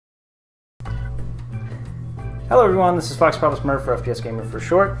Hello everyone, this is FoxyPapaSmurf, for FPS Gamer for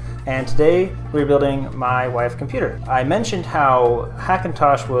short, and today we're building my wife computer. I mentioned how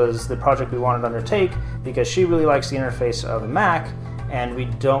Hackintosh was the project we wanted to undertake because she really likes the interface of a Mac, and we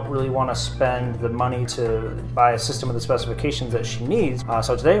don't really want to spend the money to buy a system with the specifications that she needs.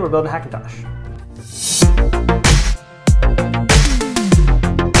 So today we're building Hackintosh.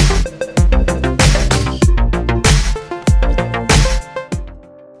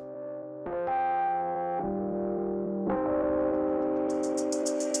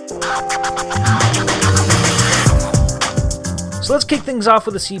 So let's kick things off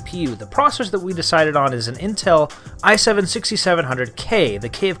with the CPU. The processor that we decided on is an Intel i7-6700K, the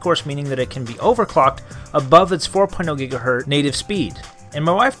K of course meaning that it can be overclocked above its 4.0 GHz native speed. And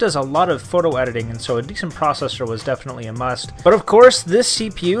my wife does a lot of photo editing, and so a decent processor was definitely a must. But of course, this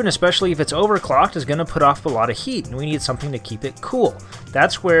CPU, and especially if it's overclocked, is going to put off a lot of heat, and we need something to keep it cool.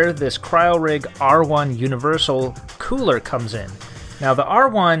 That's where this CryoRig R1 Universal Cooler comes in. Now the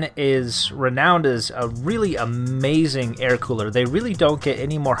R1 is renowned as a really amazing air cooler. They really don't get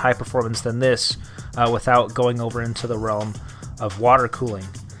any more high performance than this without going over into the realm of water cooling.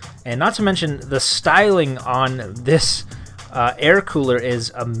 And not to mention the styling on this air cooler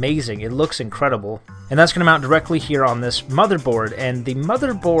is amazing. It looks incredible. And that's going to mount directly here on this motherboard. And the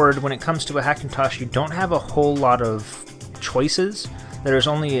motherboard, when it comes to a Hackintosh, you don't have a whole lot of choices. There's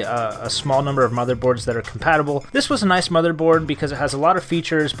only a small number of motherboards that are compatible. This was a nice motherboard because it has a lot of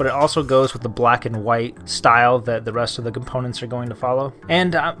features, but it also goes with the black and white style that the rest of the components are going to follow.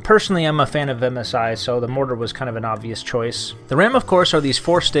 And personally, I'm a fan of MSI, so the mortar was kind of an obvious choice. The RAM, of course, are these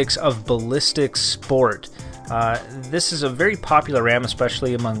 4 sticks of Ballistic Sport. This is a very popular RAM,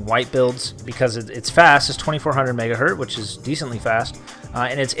 especially among white builds, because it's fast. It's 2400 MHz, which is decently fast,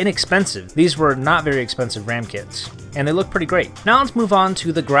 and it's inexpensive. These were not very expensive RAM kits, and they look pretty great. Now let's move on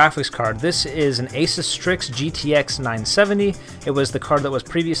to the graphics card. This is an Asus Strix GTX 970. It was the card that was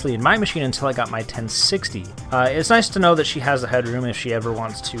previously in my machine until I got my 1060. It's nice to know that she has the headroom if she ever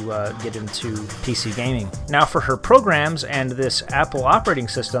wants to get into PC gaming. Now for her programs and this Apple operating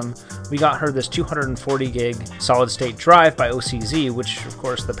system, we got her this 240 gig solid-state drive by OCZ, which of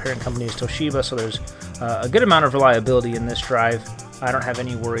course the parent company is Toshiba, so there's a good amount of reliability in this drive. I don't have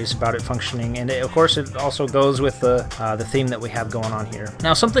any worries about it functioning, and of course it also goes with the theme that we have going on here.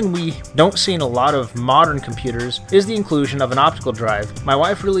 Now something we don't see in a lot of modern computers is the inclusion of an optical drive. My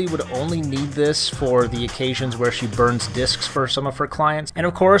wife really would only need this for the occasions where she burns discs for some of her clients, and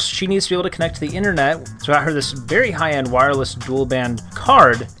of course she needs to be able to connect to the internet, so I got her this very high-end wireless dual band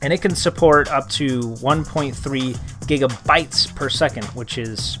card, and it can support up to 1.3 gigabytes per second, which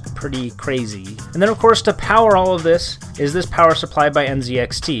is pretty crazy. And then of course to power all of this is this power supply by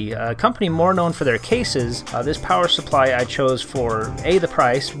NZXT, a company more known for their cases. This power supply I chose for A, the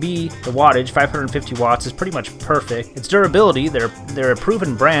price, B, the wattage. 550 watts is pretty much perfect. Its durability, they're a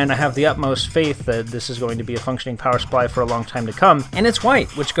proven brand. I have the utmost faith that this is going to be a functioning power supply for a long time to come. And it's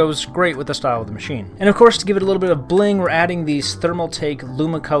white, which goes great with the style of the machine. And of course, to give it a little bit of bling, we're adding these Thermaltake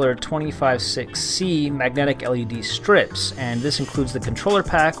Lumacolor 256C magnetic LED strips, and this includes the controller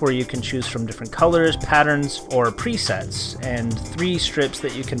pack where you can choose from different colors, patterns, or presets, and 3 strips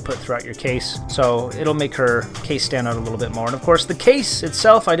that you can put throughout your case, so it'll make her case stand out a little bit more. And of course the case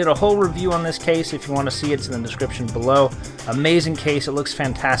itself, I did a whole review on this case. If you want to see it, it's in the description below. Amazing case, it looks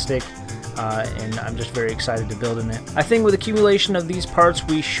fantastic. And I'm just very excited to build in it. I think with accumulation of these parts,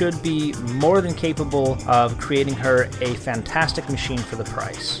 we should be more than capable of creating her a fantastic machine for the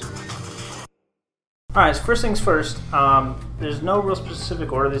price. Alright, so first things first, there's no real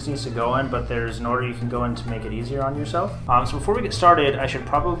specific order this needs to go in, but there's an order you can go in to make it easier on yourself. So before we get started, I should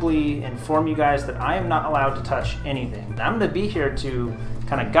probably inform you guys that I am not allowed to touch anything. I'm going to be here to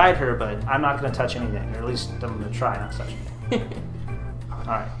kind of guide her, but I'm not going to touch anything, or at least I'm going to try not to touch anything.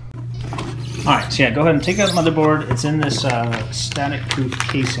 Alright, so yeah, go ahead and take out the motherboard. It's in this static-proof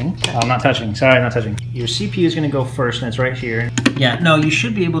casing. I'm not touching, sorry, not touching. Your CPU is going to go first, and it's right here. Yeah, no, you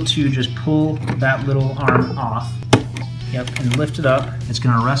should be able to just pull that little arm off. Yep, and lift it up. It's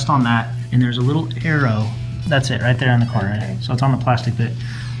going to rest on that, and there's a little arrow. That's it, right there in the corner. Okay. So it's on the plastic bit.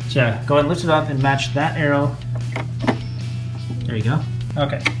 So yeah, go ahead and lift it up and match that arrow. There you go.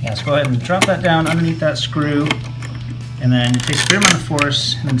 Okay, yeah, so go ahead and drop that down underneath that screw. And then take a fair amount of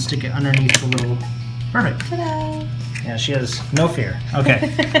force and then stick it underneath the little... Perfect. Ta-da! Yeah, she has no fear. Okay.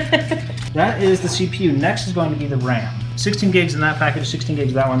 That is the CPU. Next is going to be the RAM. 16 gigs in that package, 16 gigs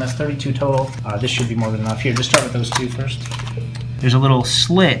in that one. That's 32 total. This should be more than enough. Here, just start with those 2 first. There's a little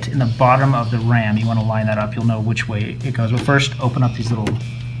slit in the bottom of the RAM. You want to line that up. You'll know which way it goes. But first, open up these little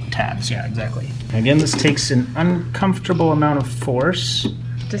tabs. Yeah, exactly. Again, this takes an uncomfortable amount of force.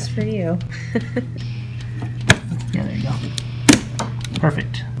 Just for you.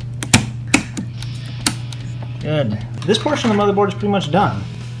 Perfect. Good. This portion of the motherboard is pretty much done.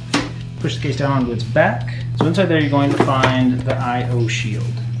 Push the case down onto its back. So inside there you're going to find the I/O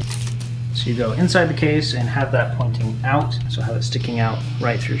shield. So you go inside the case and have that pointing out, so have it sticking out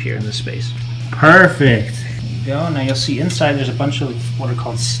right through here in this space. Perfect. There you go. Now you'll see inside there's a bunch of what are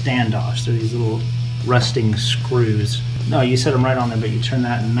called standoffs. They're these little rusting screws. No, you set them right on there, but you turn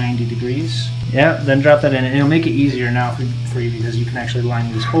that 90 degrees. Yeah, then drop that in, and it'll make it easier now for you because you can actually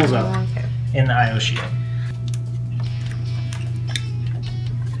line these holes up in the I/O shield.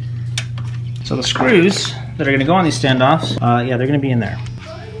 So the screws that are going to go on these standoffs, yeah, they're going to be in there.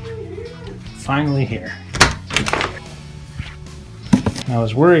 Finally here. I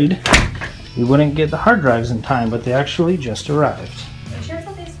was worried we wouldn't get the hard drives in time, but they actually just arrived. Are you sure it's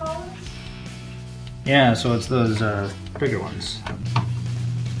not these small ones? Yeah, so it's those bigger ones.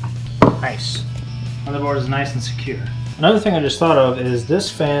 Nice. Motherboard is nice and secure. Another thing I just thought of is this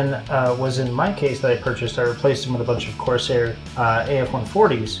fan was in my case that I purchased. I replaced them with a bunch of Corsair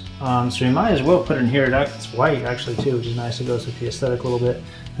AF140s. So you might as well put it in here. It's white actually too, which is nice. It goes with the aesthetic a little bit.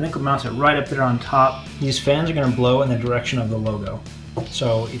 I think we'll mount it right up there on top. These fans are going to blow in the direction of the logo.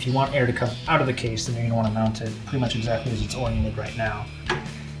 So if you want air to come out of the case, then you're going to want to mount it pretty much exactly as it's oriented right now.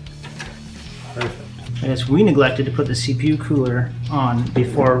 Perfect. I guess we neglected to put the CPU cooler on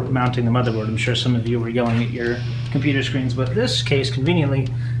before mounting the motherboard. I'm sure some of you were yelling at your computer screens, but this case conveniently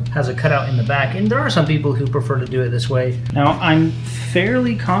has a cutout in the back, and there are some people who prefer to do it this way. Now, I'm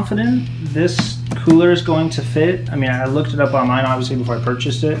fairly confident this cooler is going to fit. I mean, I looked it up online, obviously, before I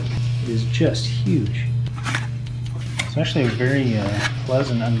purchased it. It is just huge. It's actually a very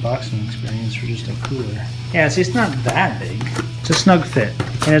pleasant unboxing experience for just a cooler. Yeah, see, it's not that big. It's a snug fit,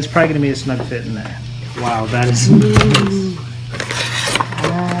 and it's probably going to be a snug fit in there. Wow, that is nice.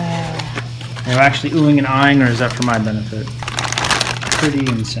 Are you actually oohing and eyeing, or is that for my benefit? Pretty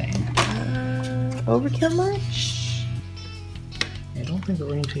insane. Overkill much? I don't think the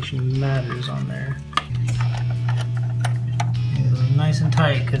orientation matters on there. Nice and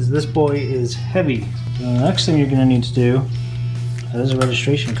tight, because this boy is heavy. So the next thing you're going to need to do, that is a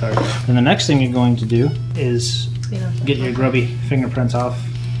registration card. And the next thing you're going to do is get your grubby fingerprints off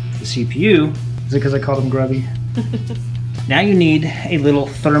the CPU. Is it because I called them grubby? Now you need a little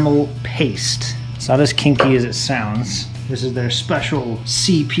thermal paste. It's not as kinky as it sounds. This is their special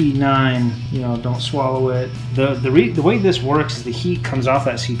CP9, you know, don't swallow it. The way this works is the heat comes off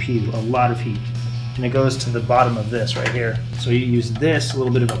that CPU, a lot of heat. And it goes to the bottom of this right here. So you use this, a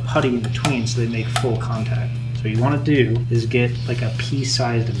little bit of a putty in between so they make full contact. So what you want to do is get like a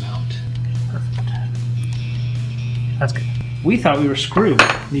pea-sized amount. Perfect. That's good. We thought we were screwed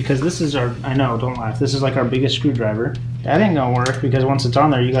because this is our, I know, don't laugh, this is like our biggest screwdriver. That ain't gonna work because once it's on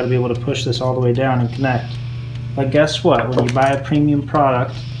there, you gotta be able to push this all the way down and connect. But guess what? When you buy a premium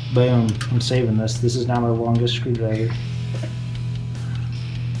product, boom, I'm saving this. This is now my longest screwdriver.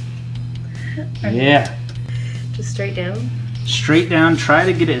 Yeah. Just straight down? Straight down. Try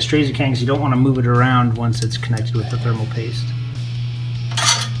to get it as straight as you can because you don't want to move it around once it's connected with the thermal paste.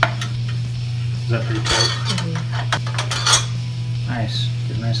 Is that pretty tight? Nice.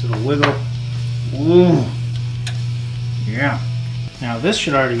 Get a nice little wiggle. Ooh. Yeah. Now this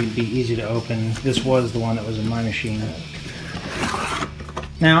should already be easy to open. This was the one that was in my machine.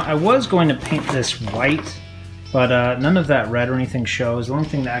 Now I was going to paint this white, but none of that red or anything shows. The only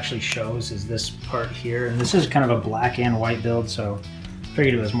thing that actually shows is this part here, and this is kind of a black and white build, so I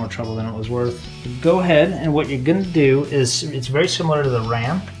figured it was more trouble than it was worth. Go ahead, and what you're going to do is, it's very similar to the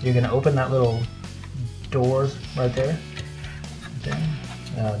ramp. You're going to open that little door right there.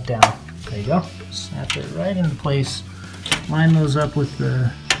 Down. There you go. Snap it right into place. Line those up with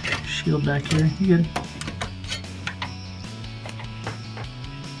the shield back here. You good?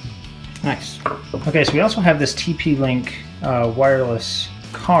 Nice. Okay, so we also have this TP-Link wireless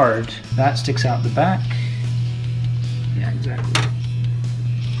card. That sticks out the back. Yeah, exactly.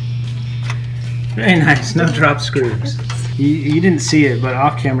 Very nice. No drop screws. You didn't see it, but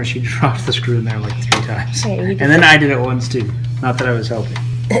off camera she dropped the screw in there like 3 times. And then I did it once too. Not that I was helping.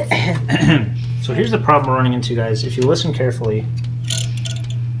 So here's the problem we're running into, guys. If you listen carefully,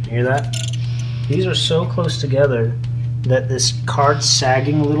 you hear that? These are so close together that this card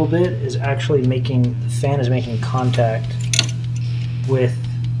sagging a little bit is actually making, the fan is making contact with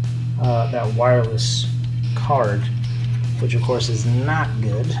that wireless card, which of course is not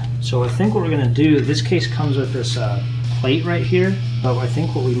good. So I think what we're gonna do, this case comes with this plate right here, but I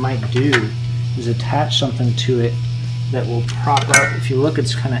think what we might do is attach something to it that will prop up. If you look,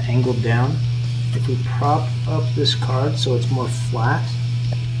 it's kind of angled down. If we prop up this card so it's more flat,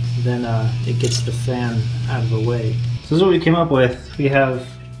 then it gets the fan out of the way. this is what we came up with. We have,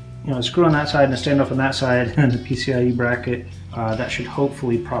 you know, a screw on that side and a standoff on that side, and the PCIe bracket. That should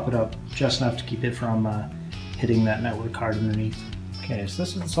hopefully prop it up just enough to keep it from hitting that network card underneath. Okay, so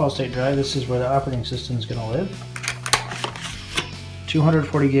this is the solid state drive. This is where the operating system is going to live.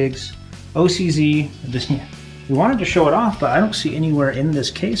 240 gigs, OCZ. We wanted to show it off, but I don't see anywhere in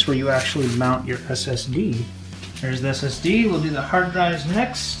this case where you actually mount your SSD. There's the SSD. We'll do the hard drives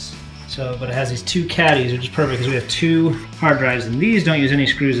next. So, but it has these two caddies, which is perfect because we have two hard drives, and these don't use any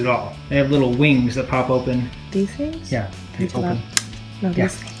screws at all. They have little wings that pop open. These things? Yeah, they open. No,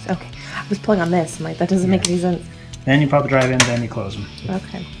 these things. Okay. I was pulling on this. I'm like, that doesn't make any sense. Then you pop the drive in, then you close them.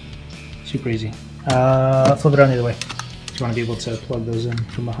 Okay. Super easy. Flip it on the other way. You want to be able to plug those in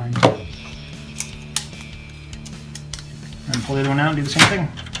from behind. And pull the other one out and do the same thing.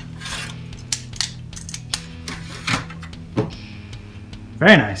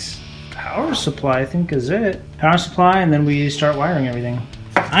 Very nice. Power supply, I think, is it. Power supply, and then we start wiring everything.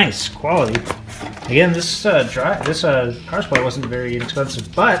 Nice quality. Again, this power supply wasn't very inexpensive,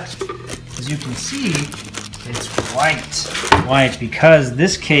 but as you can see, it's white. White because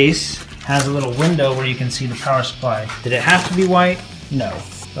this case has a little window where you can see the power supply. Did it have to be white? No.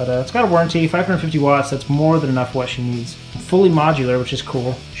 But it's got a warranty, 550 watts. That's more than enough what she needs. Fully modular, which is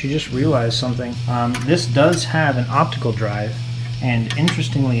cool. She just realized something. This does have an optical drive, and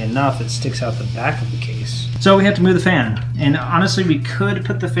interestingly enough, it sticks out the back of the case. So we had to move the fan. And honestly, we could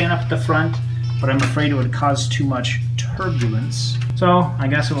put the fan up at the front, but I'm afraid it would cause too much turbulence. So I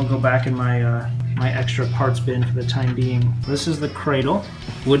guess it will go back in my my extra parts bin for the time being. This is the cradle.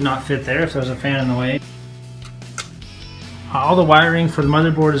 Would not fit there if there was a fan in the way. All the wiring for the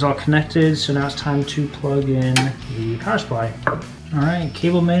motherboard is all connected, so now it's time to plug in the power supply. Alright,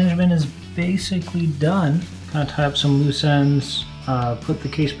 cable management is basically done. Kind of tie up some loose ends, put the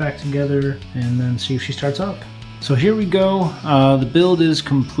case back together, and then see if she starts up. So here we go. The build is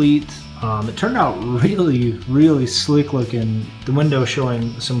complete. It turned out really slick looking. The window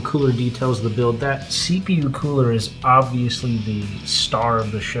showing some cooler details of the build. That CPU cooler is obviously the star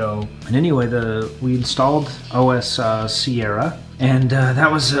of the show. And anyway, we installed OS Sierra, and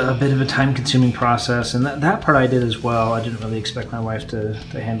that was a bit of a time-consuming process, and that part I did as well. I didn't really expect my wife to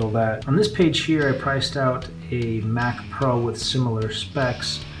handle that. On this page here, I priced out a Mac Pro with similar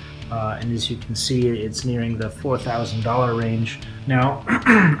specs. And as you can see, it's nearing the $4,000 range. Now,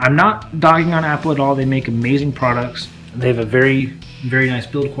 I'm not dogging on Apple at all. They make amazing products. They have a very nice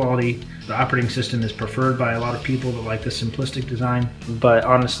build quality. The operating system is preferred by a lot of people that like the simplistic design. But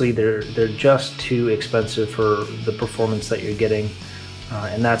honestly, they're just too expensive for the performance that you're getting.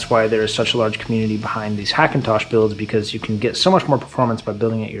 And that's why there is such a large community behind these Hackintosh builds, because you can get so much more performance by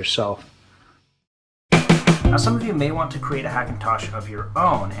building it yourself. Now, some of you may want to create a Hackintosh of your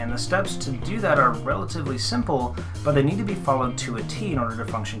own, and the steps to do that are relatively simple, but they need to be followed to a T in order to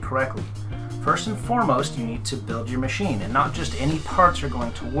function correctly. First and foremost, you need to build your machine, and not just any parts are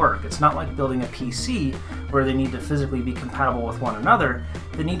going to work. It's not like building a PC where they need to physically be compatible with one another.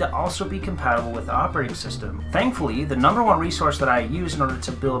 They need to also be compatible with the operating system. Thankfully, the #1 resource that I used in order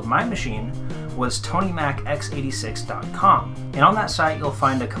to build my machine was TonyMacX86.com. And on that site, you'll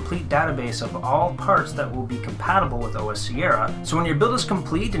find a complete database of all parts that will be compatible with OS Sierra. So when your build is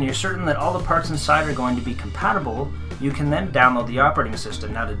complete and you're certain that all the parts inside are going to be compatible, you can then download the operating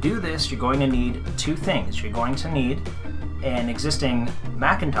system. Now, to do this, you're going to need two things. You're going to need an existing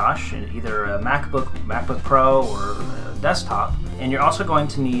Macintosh, either a MacBook Pro or a desktop, and you're also going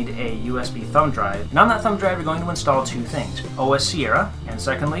to need a USB thumb drive. And on that thumb drive, you're going to install two things: OS Sierra, and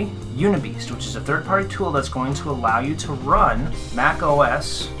secondly, Unibeast, which is a third-party tool that's going to allow you to run Mac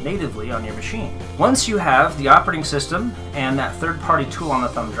OS natively on your machine. Once you have the operating system and that third-party tool on the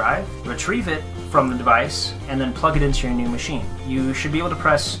thumb drive, retrieve it from the device and then plug it into your new machine. You should be able to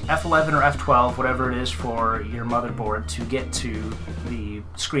press F11 or F12, whatever it is for your motherboard, to get to the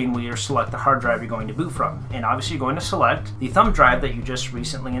screen where you select the hard drive you're going to boot from. And obviously you're going to select the thumb drive that you just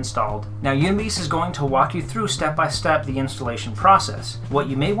recently installed. Now, Unibeast is going to walk you through step by step the installation process. What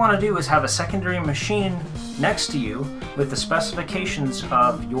you may want to do is have a secondary machine next to you with the specifications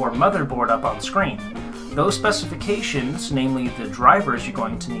of your motherboard up on screen. Those specifications, namely the drivers you're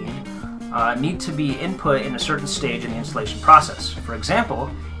going to need to be input in a certain stage in the installation process. For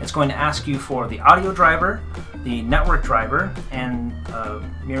example, it's going to ask you for the audio driver, the network driver, and a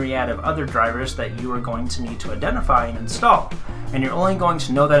myriad of other drivers that you are going to need to identify and install. And you're only going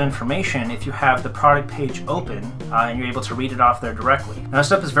to know that information if you have the product page open and you're able to read it off there directly. Now, this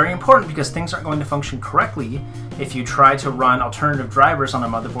step is very important because things aren't going to function correctly if you try to run alternative drivers on a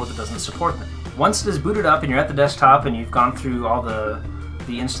motherboard that doesn't support them. Once it is booted up and you're at the desktop and you've gone through all the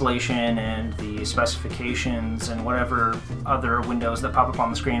the installation and the specifications and whatever other windows that pop up on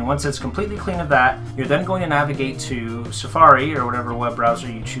the screen. Once it's completely clean of that, you're then going to navigate to Safari or whatever web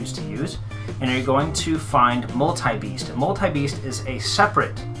browser you choose to use, and you're going to find Multibeast. And Multibeast is a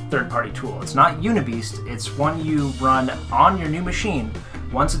separate third-party tool. It's not Unibeast, it's one you run on your new machine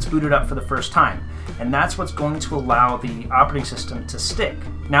once it's booted up for the first time. And that's what's going to allow the operating system to stick.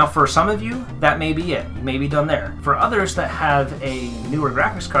 Now, for some of you, that may be it. You may be done there. For others that have a newer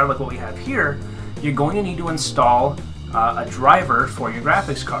graphics card like what we have here, you're going to need to install a driver for your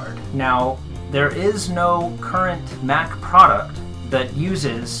graphics card. Now, there is no current Mac product that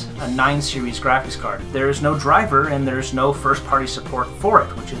uses a 9 series graphics card. There is no driver and there's no first-party support for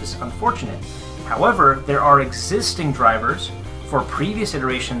it, which is unfortunate. However, there are existing drivers for previous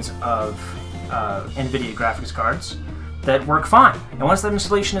iterations of NVIDIA graphics cards that work fine. And once that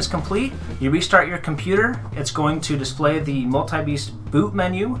installation is complete, you restart your computer, it's going to display the Multibeast boot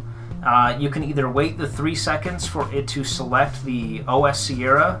menu. You can either wait the 3 seconds for it to select the OS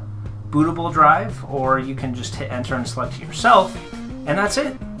Sierra bootable drive, or you can just hit enter and select it yourself, and that's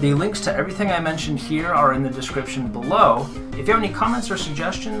it. The links to everything I mentioned here are in the description below. If you have any comments or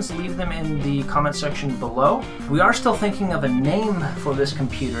suggestions, leave them in the comment section below. We are still thinking of a name for this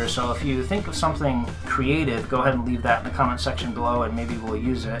computer, so if you think of something creative, go ahead and leave that in the comment section below and maybe we'll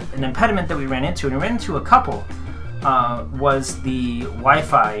use it. An impediment that we ran into, and we ran into a couple, was the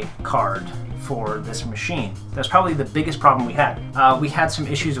Wi-Fi card for this machine. That's probably the biggest problem we had. We had some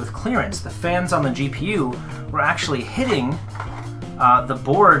issues with clearance. The fans on the GPU were actually hitting the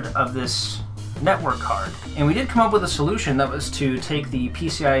board of this network card. And we did come up with a solution that was to take the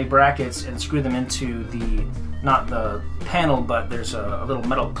PCIe brackets and screw them into the, not the panel, but there's a little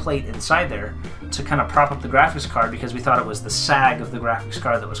metal plate inside there to kind of prop up the graphics card, because we thought it was the sag of the graphics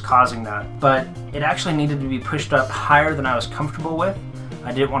card that was causing that. But it actually needed to be pushed up higher than I was comfortable with.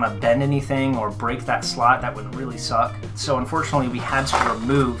 I didn't want to bend anything or break that slot. That would really suck. So unfortunately we had to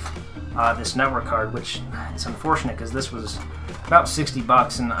remove this network card, which is unfortunate because this was about 60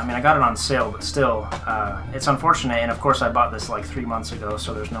 bucks, and I mean, I got it on sale, but still, it's unfortunate. And of course I bought this like 3 months ago,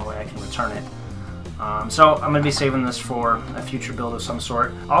 so there's no way I can return it. So I'm going to be saving this for a future build of some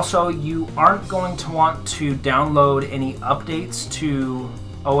sort. Also, you aren't going to want to download any updates to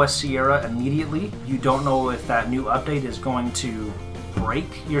OS Sierra immediately. You don't know if that new update is going to break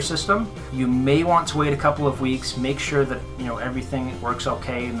your system. You may want to wait a couple of weeks, make sure that everything works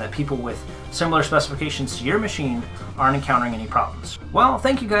okay and that people with similar specifications to your machine aren't encountering any problems. Well,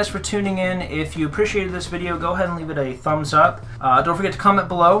 thank you guys for tuning in. If you appreciated this video, go ahead and leave it a thumbs up. Don't forget to comment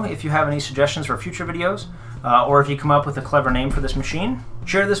below if you have any suggestions for future videos, or if you come up with a clever name for this machine.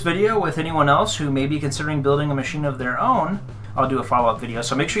 Share this video with anyone else who may be considering building a machine of their own. I'll do a follow-up video,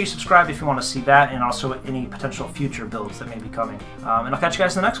 so make sure you subscribe if you want to see that, and also any potential future builds that may be coming. And I'll catch you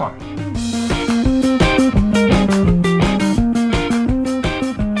guys in the next one.